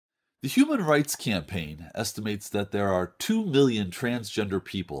The Human Rights Campaign estimates that there are 2 million transgender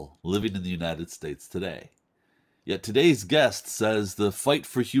people living in the United States today. Yet today's guest says the fight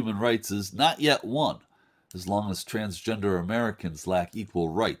for human rights is not yet won, as long as transgender Americans lack equal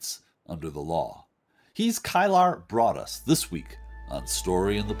rights under the law. He's Kylar Broadus this week on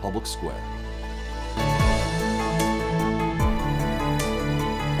Story in the Public Square.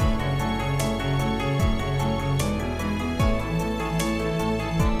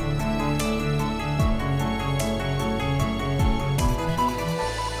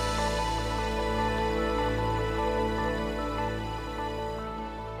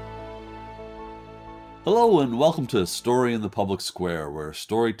 Hello and welcome to Story in the Public Square, where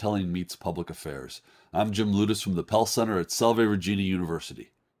storytelling meets public affairs. I'm Jim Ludis from the Pell Center at Salve Regina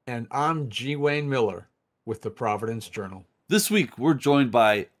University. And I'm G. Wayne Miller with the Providence Journal. This week we're joined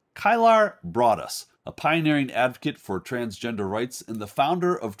by Kylar Broadus, a pioneering advocate for transgender rights and the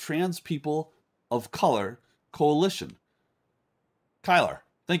founder of Trans People of Color Coalition. Kylar,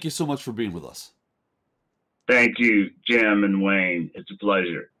 thank you so much for being with us. Thank you, Jim and Wayne. It's a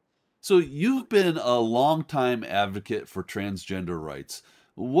pleasure. So you've been a longtime advocate for transgender rights.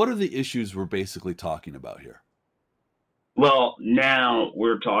 What are the issues we're basically talking about here? Well, now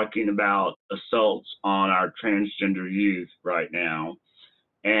we're talking about assaults on our transgender youth right now,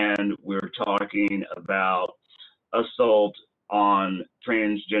 and we're talking about assault on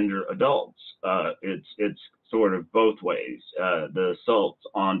transgender adults. It's sort of both ways. The assaults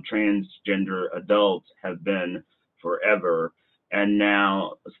on transgender adults have been forever. And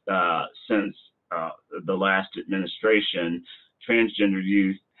now, since the last administration, transgender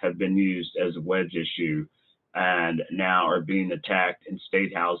youth have been used as a wedge issue and now are being attacked in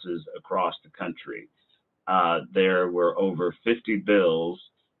state houses across the country. There were over 50 bills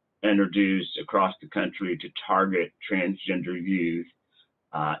introduced across the country to target transgender youth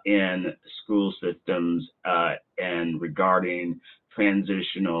in school systems and regarding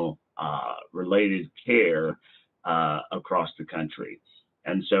transitional related care across the country.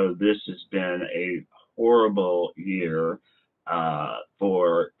 And so this has been a horrible year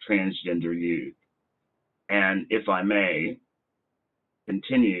for transgender youth. And if I may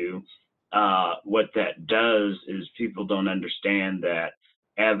continue, what that does is people don't understand that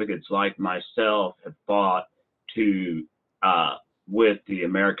advocates like myself have fought to, with the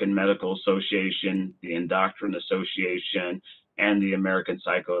American Medical Association, the Endocrine Association, and the American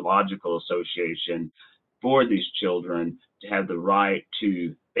Psychological Association, for these children to have the right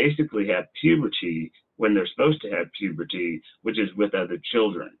to basically have puberty when they're supposed to have puberty, which is with other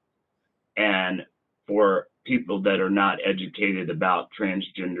children. And for people that are not educated about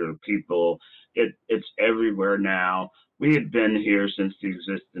transgender people, it's everywhere now. We have been here since the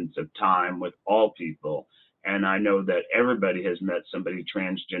existence of time with all people. And I know that everybody has met somebody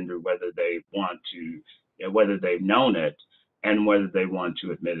transgender, whether they want to, whether they've known it and whether they want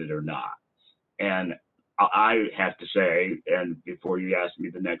to admit it or not. And I have to say, and before you ask me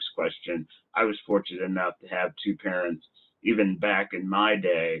the next question, I was fortunate enough to have two parents, even back in my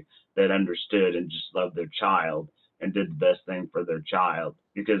day, that understood and just loved their child and did the best thing for their child,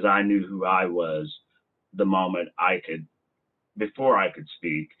 because I knew who I was the moment before I could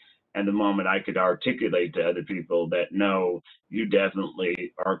speak, and the moment I could articulate to other people that, no, you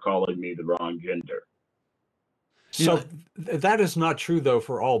definitely are calling me the wrong gender. So that is not true, though,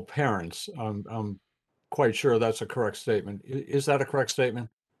 for all parents. I'm quite sure that's a correct statement. Is that a correct statement?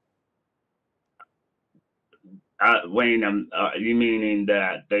 Wayne, you meaning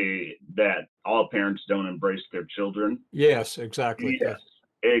that all parents don't embrace their children? Yes, exactly. Yes,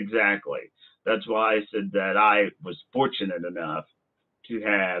 exactly. That's why I said that I was fortunate enough to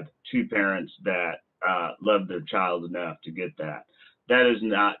have two parents that loved their child enough to get that. That is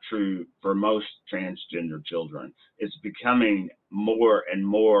not true for most transgender children. It's becoming more and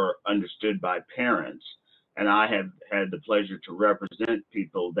more understood by parents. And I have had the pleasure to represent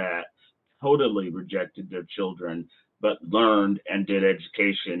people that totally rejected their children, but learned and did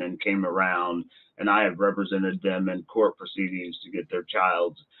education and came around. And I have represented them in court proceedings to get their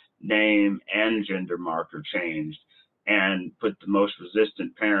child's name and gender marker changed, and put the most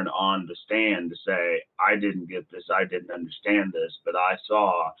resistant parent on the stand to say, I didn't get this, I didn't understand this, but I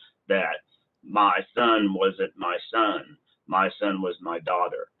saw that my son wasn't my son was my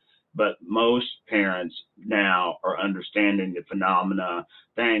daughter. But most parents now are understanding the phenomena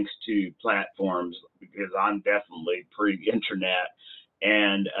thanks to platforms, because I'm definitely pre-internet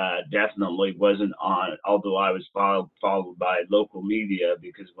and definitely wasn't on, although I was followed by local media,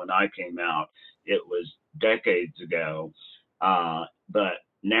 because when I came out, it was decades ago. But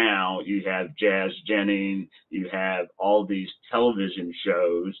now you have Jazz Jennings, you have all these television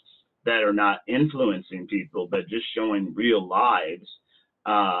shows that are not influencing people, but just showing real lives.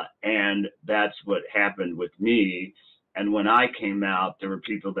 And that's what happened with me. And when I came out, there were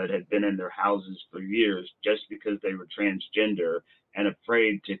people that had been in their houses for years just because they were transgender and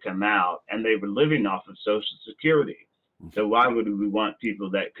afraid to come out, and they were living off of Social Security. So why would we want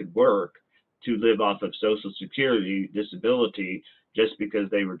people that could work to live off of Social Security disability just because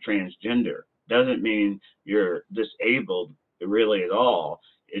they were transgender? Doesn't mean you're disabled really at all.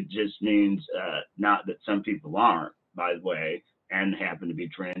 It just means not that some people aren't, by the way, and happen to be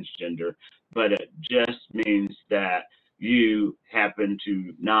transgender, but it just means that you happen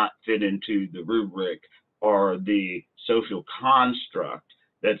to not fit into the rubric or the social construct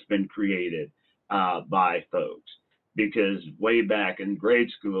that's been created by folks. Because way back in grade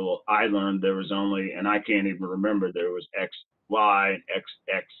school, I learned there was only, and I can't even remember, there was X, Y, X,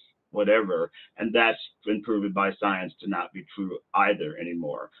 X, whatever, and that's been proven by science to not be true either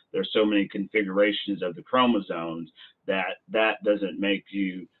anymore. There's so many configurations of the chromosomes that doesn't make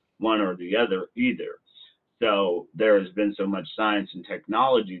you one or the other either. So there has been so much science and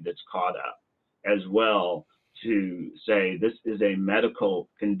technology that's caught up as well to say this is a medical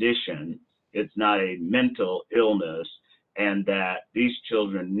condition, it's not a mental illness, and that these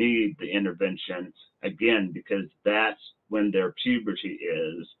children need the intervention, again, because that's when their puberty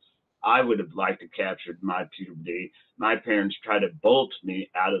is. I would have liked to capture my puberty. My parents tried to bolt me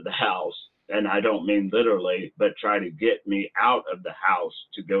out of the house, and I don't mean literally, but try to get me out of the house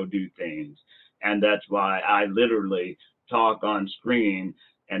to go do things. And that's why I literally talk on screen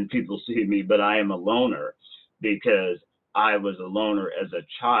and people see me, but I am a loner, because I was a loner as a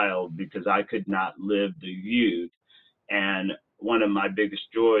child because I could not live the youth. And one of my biggest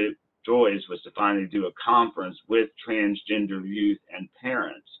joys was to finally do a conference with transgender youth and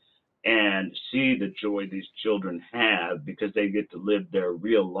parents and see the joy these children have because they get to live their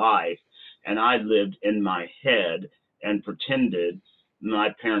real life. And I lived in my head and pretended my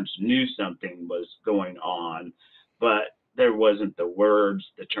parents knew something was going on, but there wasn't the words,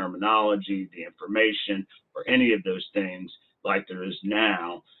 the terminology, the information, or any of those things like there is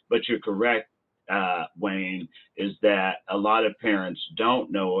now. But you're correct, Wayne, is that a lot of parents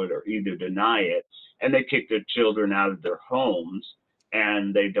don't know it or either deny it, and they kick their children out of their homes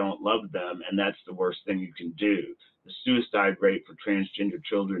and they don't love them, and that's the worst thing you can do. The suicide rate for transgender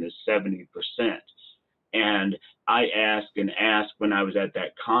children is 70%. And I asked when I was at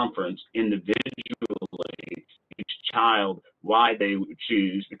that conference individually each child why they would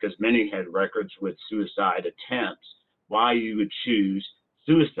choose, because many had records with suicide attempts, why you would choose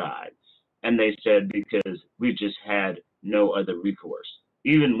suicide. And they said, because we just had no other recourse.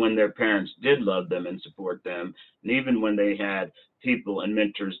 Even when their parents did love them and support them, and even when they had people and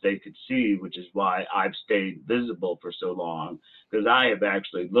mentors they could see, which is why I've stayed visible for so long, because I have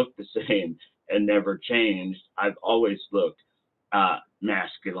actually looked the same and never changed. I've always looked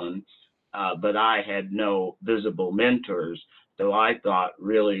masculine, but I had no visible mentors. So I thought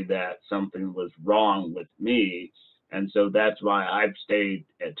really that something was wrong with me. And so that's why I've stayed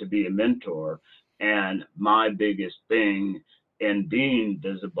to be a mentor. And my biggest thing in being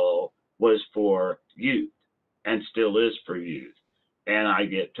visible was for youth, and still is for youth. And I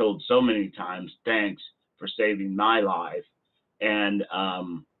get told so many times, thanks for saving my life. And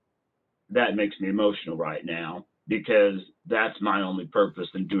that makes me emotional right now, because that's my only purpose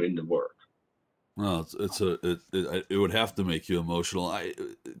in doing the work. Well, it would have to make you emotional.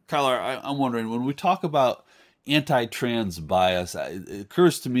 Kylar, I'm wondering, when we talk about anti-trans bias, it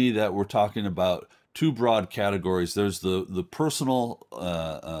occurs to me that we're talking about two broad categories. There's the personal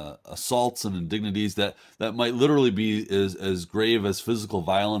assaults and indignities that might literally be as grave as physical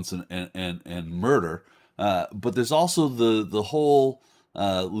violence and murder. But there's also the whole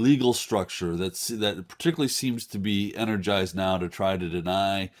legal structure that particularly seems to be energized now to try to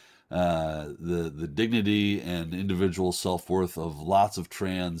deny the dignity and individual self-worth of lots of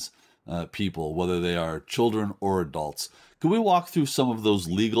trans people, whether they are children or adults. Can we walk through some of those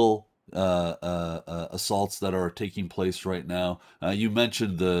legal assaults that are taking place right now? You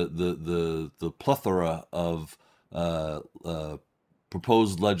mentioned the plethora of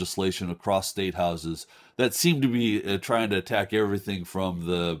proposed legislation across state houses that seem to be trying to attack everything from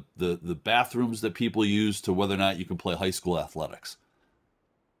the bathrooms that people use to whether or not you can play high school athletics.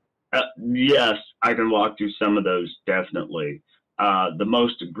 Yes, I can walk through some of those, definitely. The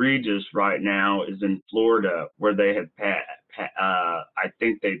most egregious right now is in Florida, where they have I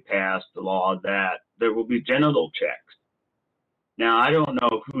think they passed the law that there will be genital checks. Now, I don't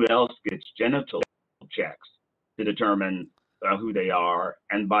know who else gets genital checks to determine who they are.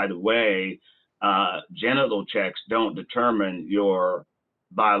 And by the way, genital checks don't determine your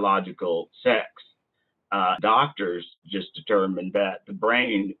biological sex. Doctors just determined that the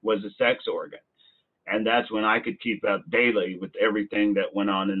brain was a sex organ. And that's when I could keep up daily with everything that went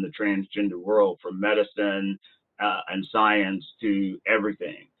on in the transgender world, from medicine and science to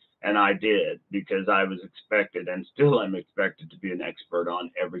everything. And I did, because I was expected, and still am expected, to be an expert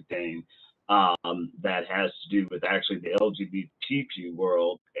on everything that has to do with actually the LGBTQ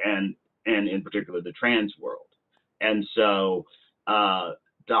world, and in particular the trans world. And so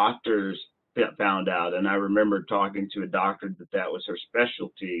doctors found out, and I remember talking to a doctor that was her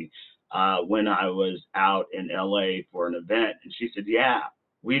specialty when I was out in LA for an event, and she said, yeah,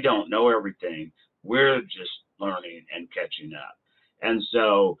 we don't know everything. We're just learning and catching up. And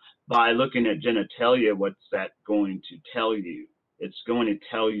so by looking at genitalia, what's that going to tell you? It's going to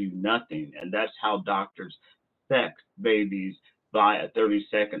tell you nothing. And that's how doctors sex babies, by a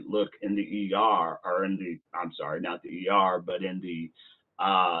 30-second look in the ER, or in the, I'm sorry, not the ER, but in the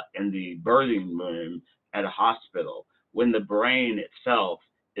birthing room at a hospital, when the brain itself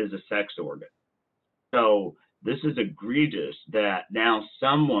is a sex organ. So this is egregious that now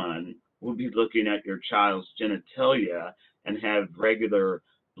someone will be looking at your child's genitalia and have regular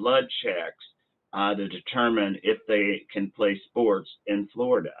blood checks to determine if they can play sports in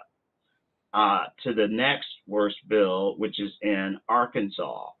Florida. To the next worst bill, which is in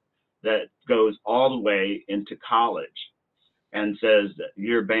Arkansas, that goes all the way into college and says that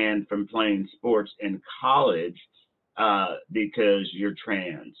you're banned from playing sports in college because you're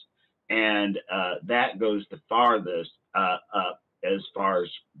trans. And that goes the farthest up as far as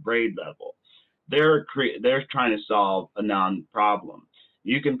grade level. They're trying to solve a non-problem.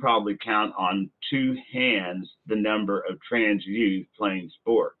 You can probably count on two hands the number of trans youth playing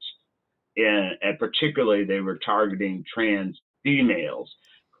sports. And particularly, they were targeting trans females,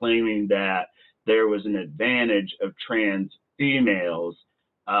 claiming that there was an advantage of trans females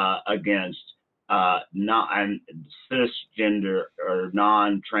against cisgender or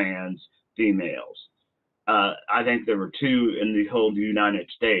non-trans females. I think there were two in the whole United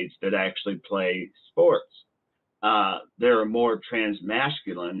States that actually play sports. There are more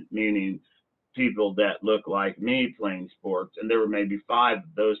transmasculine, meaning people that look like me playing sports, and there were maybe 5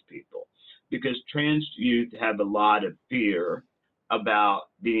 of those people, because trans youth have a lot of fear about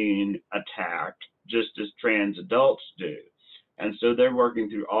being attacked, just as trans adults do. And so they're working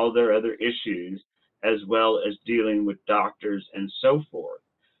through all their other issues, as well as dealing with doctors and so forth.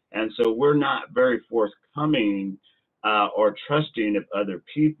 And so we're not very forthcoming or trusting of other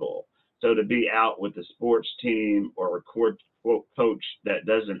people. So to be out with a sports team or a coach that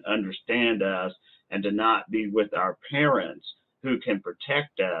doesn't understand us, and to not be with our parents who can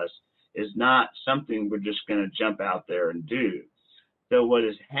protect us, is not something we're just going to jump out there and do. So what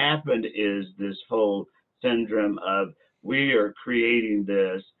has happened is this whole syndrome of, we are creating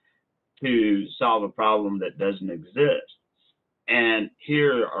this to solve a problem that doesn't exist. And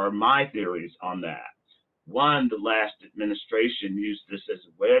here are my theories on that. One, the last administration used this as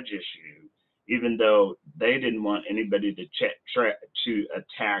a wedge issue, even though they didn't want anybody to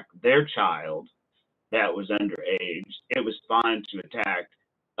attack their child that was underage. It was fine to attack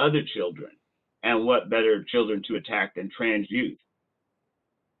other children. And what better children to attack than trans youth?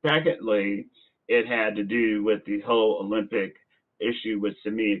 Secondly, it had to do with the whole Olympic issue with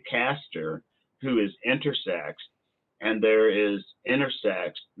Samia Castor, who is intersex. And there is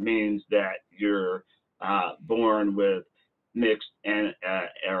intersex means that you're born with mixed and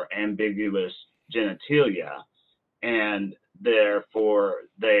or ambiguous genitalia, and therefore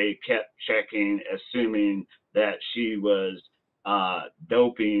they kept checking, assuming that she was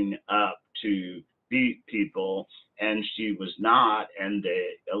doping up to beat people, and she was not, and the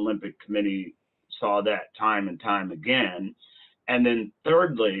Olympic Committee saw that time and time again. And then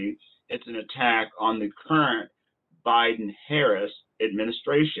thirdly, it's an attack on the current Biden-Harris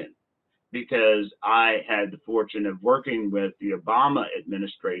administration, because I had the fortune of working with the Obama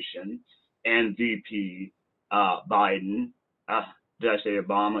administration and VP Biden. Did I say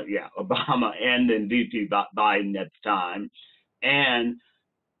Obama? Yeah, Obama, and then VP Biden at the time. And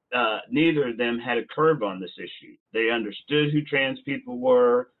neither of them had a curve on this issue. They understood who trans people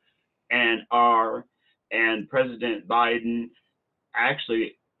were and are, and President Biden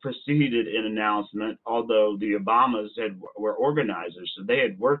actually preceded an announcement, although the Obamas were organizers, so they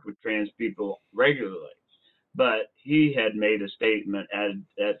had worked with trans people regularly. But he had made a statement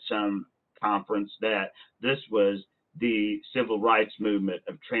at some conference that this was the civil rights movement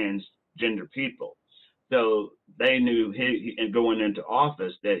of transgender people. So they knew and going into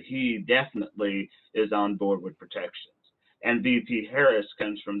office that he definitely is on board with protections. And VP Harris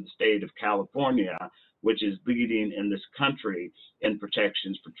comes from the state of California, which is leading in this country in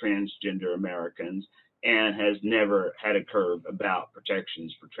protections for transgender Americans and has never had a curve about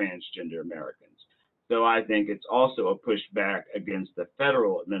protections for transgender Americans. So I think it's also a pushback against the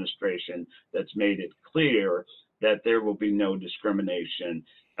federal administration that's made it clear that there will be no discrimination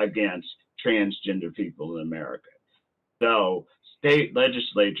against transgender people in America. So state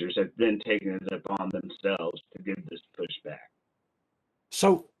legislatures have then taken it upon themselves to give this pushback.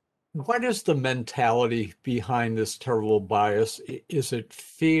 So what is the mentality behind this terrible bias? Is it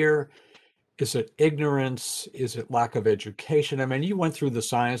fear? Is it ignorance? Is it lack of education? I mean, you went through the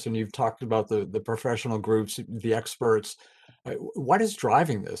science and you've talked about the professional groups, the experts. What is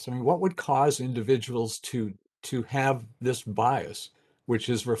driving this? I mean, what would cause individuals to have this bias, which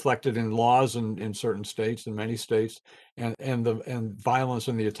is reflected in laws in certain states, in many states, and violence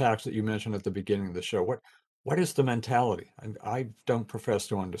and the attacks that you mentioned at the beginning of the show? What is the mentality? I don't profess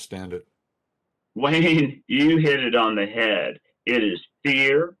to understand it. Wayne, you hit it on the head. It is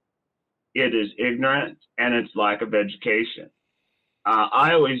fear, it is ignorance, and it's lack of education.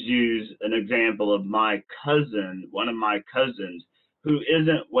 I always use an example of my cousin, one of my cousins, who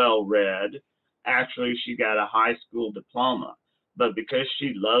isn't well read. Actually, she got a high school diploma, but because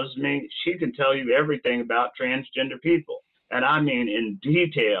she loves me, she can tell you everything about transgender people. And I mean in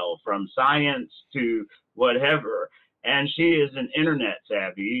detail, from science to whatever. And she isn't internet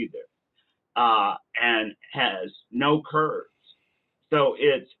savvy either, and has no curves. So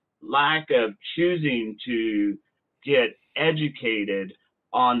it's lack of choosing to get educated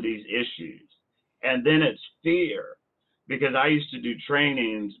on these issues. And then it's fear, because I used to do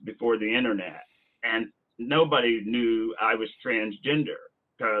trainings before the internet and nobody knew I was transgender,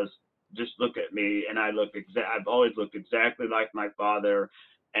 because just look at me and I've always looked exactly like my father.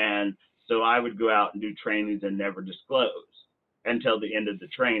 And so I would go out and do trainings and never disclose until the end of the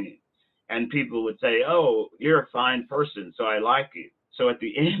training. And people would say, oh, you're a fine person, so I like you. So at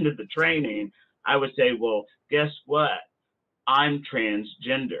the end of the training, I would say, well, guess what? I'm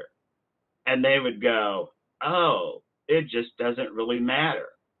transgender. And they would go, oh, it just doesn't really matter.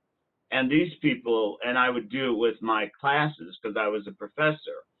 And these people, and I would do it with my classes because I was a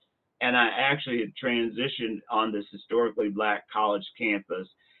professor. And I actually had transitioned on this historically Black college campus.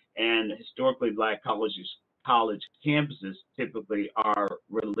 And historically Black college campuses typically are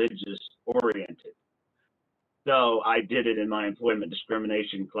religious oriented. So I did it in my employment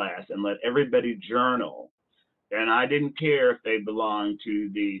discrimination class and let everybody journal. And I didn't care if they belonged to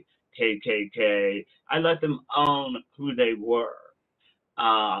the KKK. I let them own who they were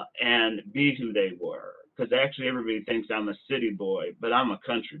and be who they were. Because actually everybody thinks I'm a city boy, but I'm a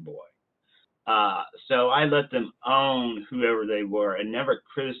country boy. So I let them own whoever they were and never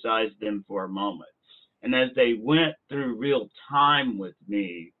criticized them for a moment. And as they went through real time with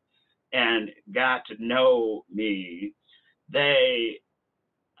me and got to know me, they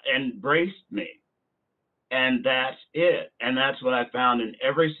embraced me. And that's it. And that's what I found in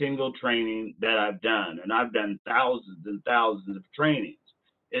every single training that I've done. And I've done thousands and thousands of trainings,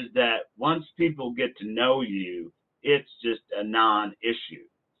 is that once people get to know you, it's just a non-issue.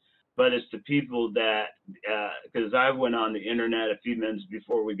 But it's the people that, because I went on the internet a few minutes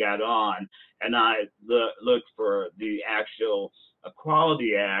before we got on, and I looked for the actual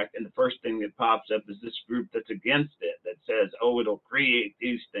Equality Act, and the first thing that pops up is this group that's against it, that says, oh, it'll create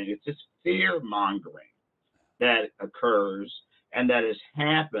these things. It's just fear-mongering that occurs, and that has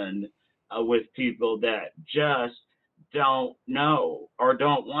happened with people that just don't know or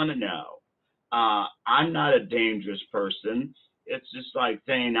don't want to know. I'm not a dangerous person. It's just like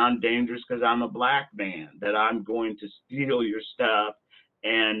saying I'm dangerous because I'm a Black man, that I'm going to steal your stuff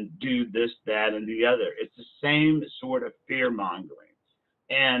and do this, that, and the other. It's the same sort of fear mongering.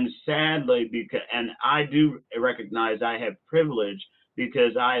 And sadly, and I do recognize I have privilege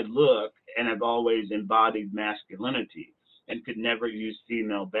because I look and have always embodied masculinity and could never use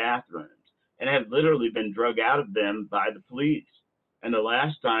female bathrooms and have literally been drug out of them by the police. And the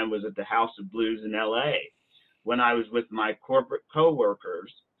last time was at the House of Blues in LA, when I was with my corporate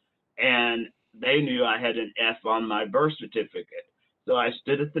coworkers, and they knew I had an F on my birth certificate. So I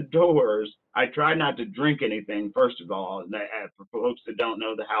stood at the doors. I tried not to drink anything, first of all. And for folks that don't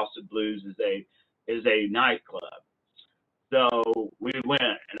know, the House of Blues is a nightclub. So we went,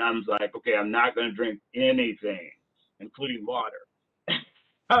 and I was like, okay, I'm not going to drink anything, including water.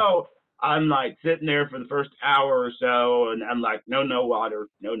 So I'm like sitting there for the first hour or so, and I'm like, no water,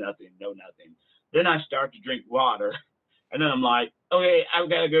 no nothing. Then I start to drink water, and then I'm like, okay, I've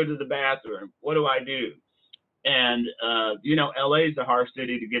got to go to the bathroom. What do I do? And, LA is a hard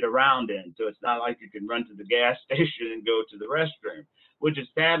city to get around in, so it's not like you can run to the gas station and go to the restroom, which is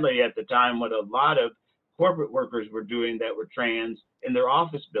sadly at the time what a lot of corporate workers were doing that were trans in their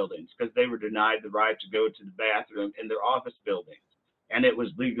office buildings because they were denied the right to go to the bathroom in their office buildings. And it was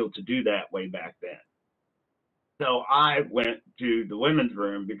legal to do that way back then. So I went to the women's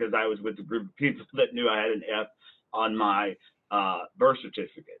room because I was with a group of people that knew I had an F on my birth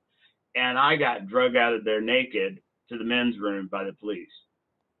certificate. And I got drug out of there naked to the men's room by the police.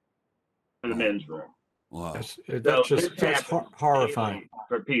 To the men's room. Wow. That's just horrifying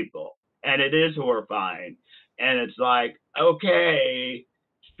for people. And it is horrifying. And it's like, okay,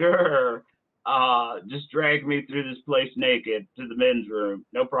 sure, just drag me through this place naked to the men's room,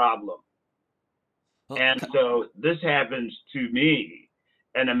 no problem. And so this happens to me.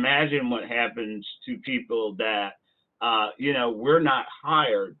 And imagine what happens to people that, we're not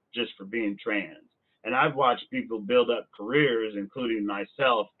hired just for being trans. And I've watched people build up careers, including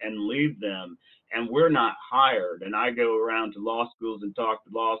myself, and leave them, and we're not hired. And I go around to law schools and talk to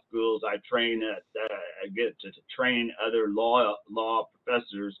law schools. I train I get to train other law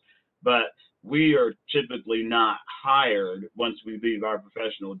professors, but we are typically not hired once we leave our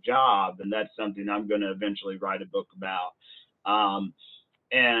professional job, and that's something I'm going to eventually write a book about.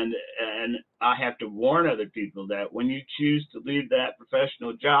 And I have to warn other people that when you choose to leave that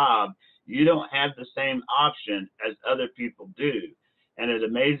professional job, you don't have the same option as other people do. And it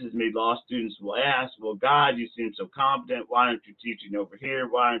amazes me, law students will ask, well, God, you seem so competent. Why aren't you teaching over here?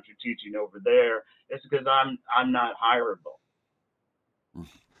 Why aren't you teaching over there? It's because I'm not hireable.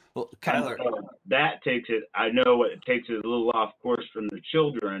 Well, Kylar, so that takes it, I know it takes it a little off course from the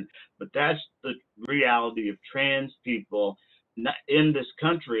children, but that's the reality of trans people not in this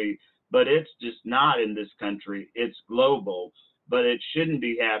country, but it's just not in this country. It's global, but it shouldn't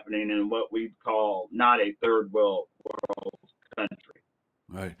be happening in what we call not a third world country.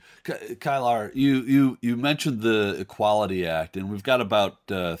 Right. Kylar, you mentioned the Equality Act, and we've got about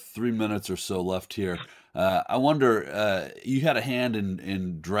 3 minutes or so left here. I wonder, you had a hand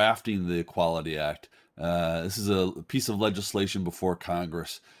in drafting the Equality Act. This is a piece of legislation before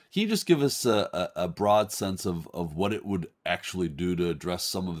Congress. Can you just give us a broad sense of what it would actually do to address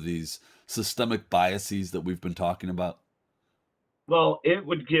some of these systemic biases that we've been talking about? Well, it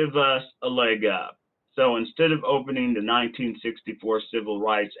would give us a leg up. So instead of opening the 1964 Civil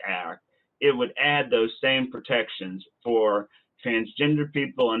Rights Act, it would add those same protections for transgender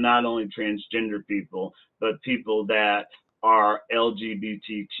people, and not only transgender people, but people that are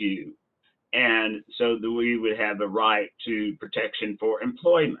LGBTQ. And so that we would have a right to protection for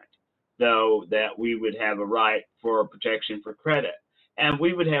employment, though that we would have a right for protection for credit. And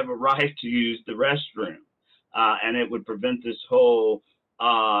we would have a right to use the restroom. And it would prevent this whole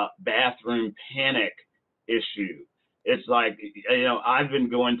bathroom panic issue. It's like, I've been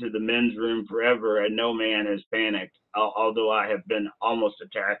going to the men's room forever and no man has panicked, although I have been almost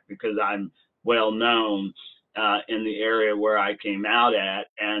attacked because I'm well known in the area where I came out at,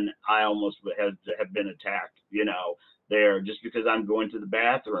 and I almost have been attacked, there just because I'm going to the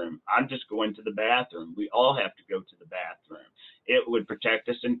bathroom. I'm just going to the bathroom. We all have to go to the bathroom. It would protect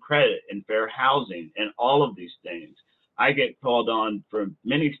us in credit and fair housing and all of these things. I get called on from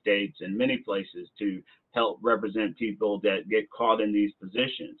many states and many places to help represent people that get caught in these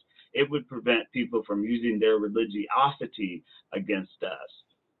positions. It would prevent people from using their religiosity against us.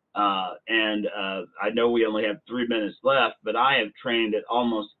 And I know we only have 3 minutes left, but I have trained at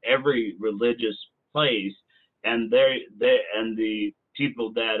almost every religious place, and the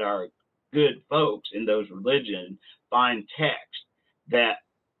people that are good folks in those religions find texts that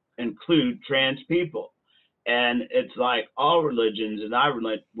include trans people. And it's like all religions, and I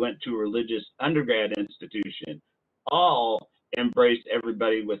went to a religious undergrad institution, all embraced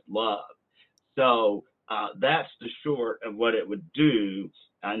everybody with love. So that's the short of what it would do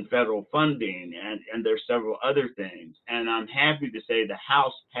in federal funding, and there's several other things. And I'm happy to say the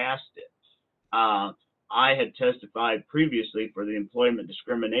House passed it. I had testified previously for the Employment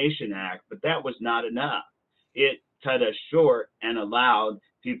Discrimination Act, but that was not enough. It cut us short and allowed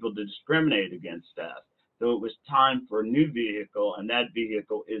people to discriminate against us. So it was time for a new vehicle, and that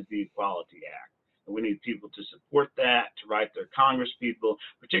vehicle is the Equality Act. And we need people to support that, to write their Congress people,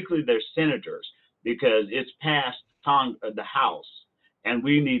 particularly their senators, because it's passed the House, and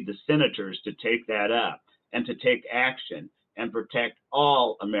we need the senators to take that up and to take action and protect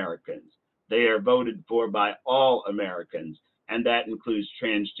all Americans. They are voted for by all Americans, and that includes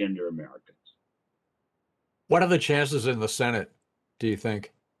transgender Americans. What are the chances in the Senate, do you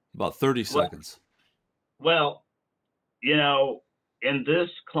think? About 30 seconds. Well, in this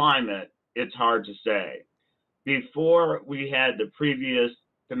climate, it's hard to say. Before we had the previous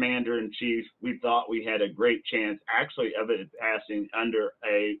commander-in-chief, we thought we had a great chance, actually, of it passing under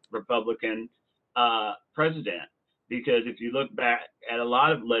a Republican president. Because if you look back at a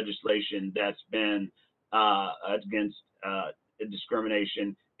lot of legislation that's been against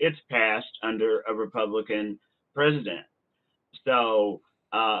discrimination, it's passed under a Republican president. So,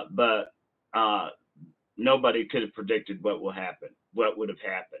 but nobody could have predicted what will happen, what would have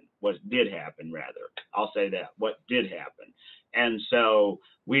happened, what did happen, rather. I'll say that, what did happen. And so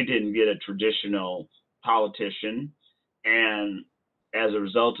we didn't get a traditional politician. And as a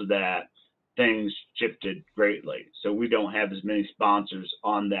result of that, things shifted greatly. So we don't have as many sponsors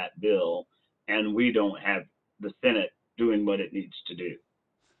on that bill, and we don't have the Senate doing what it needs to do.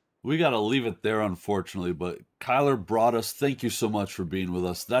 We got to leave it there, unfortunately, but Kylar Broadus, thank you so much for being with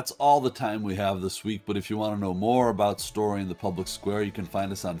us. That's all the time we have this week, but if you want to know more about Story in the Public Square, you can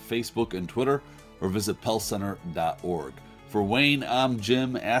find us on Facebook and Twitter, or visit pellcenter.org. For Wayne, I'm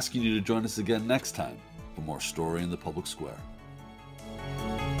Jim, asking you to join us again next time for more Story in the Public Square.